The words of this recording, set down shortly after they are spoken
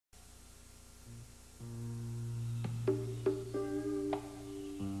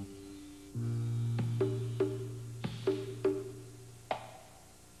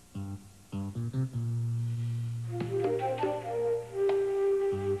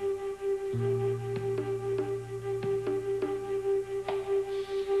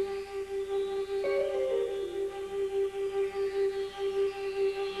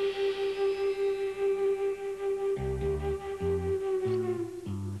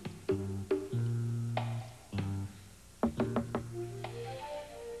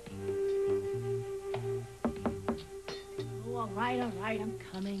right, I'm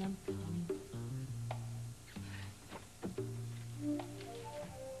coming.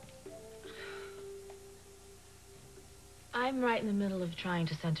 I'm right in the middle of trying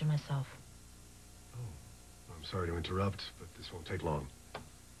to center myself. Oh, I'm sorry to interrupt, but this won't take long.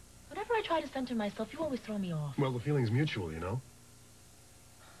 Whenever I try to center myself, you always throw me off. Well, the feeling's mutual, you know?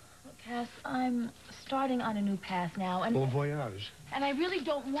 Look, Cass, I'm starting on a new path now, and... Bon voyage. And I really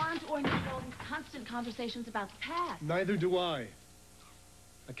don't want or need all these constant conversations about the past. Neither do I.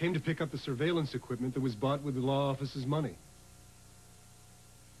 I came to pick up the surveillance equipment that was bought with the law office's money.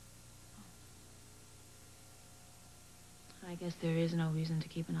 I guess there is no reason to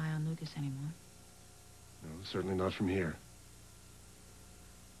keep an eye on Lucas anymore. No, certainly not from here.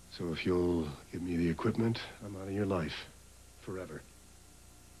 So if you'll give me the equipment, I'm out of your life. Forever.